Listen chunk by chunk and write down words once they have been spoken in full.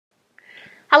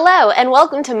Hello and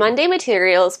welcome to Monday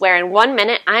Materials, where in 1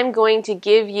 minute I'm going to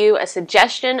give you a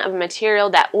suggestion of material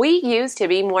that we use to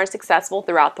be more successful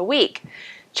throughout the week.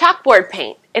 Chalkboard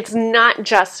paint. It's not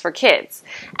just for kids.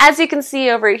 As you can see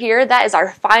over here, that is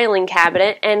our filing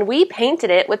cabinet, and we painted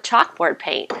it with chalkboard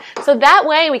paint. So that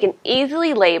way we can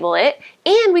easily label it,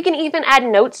 and we can even add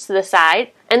notes to the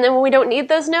side, and then when we don't need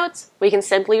those notes, we can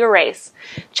simply erase.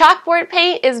 Chalkboard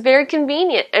paint is very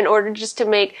convenient in order just to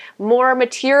make more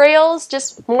materials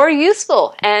just more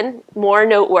useful and more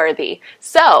noteworthy.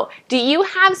 So, do you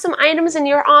have some items in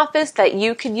your office that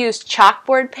you could use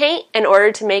chalkboard paint in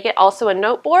order to make it also a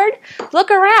note board? Look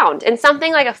around, and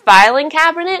something like a filing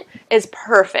cabinet is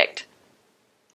perfect.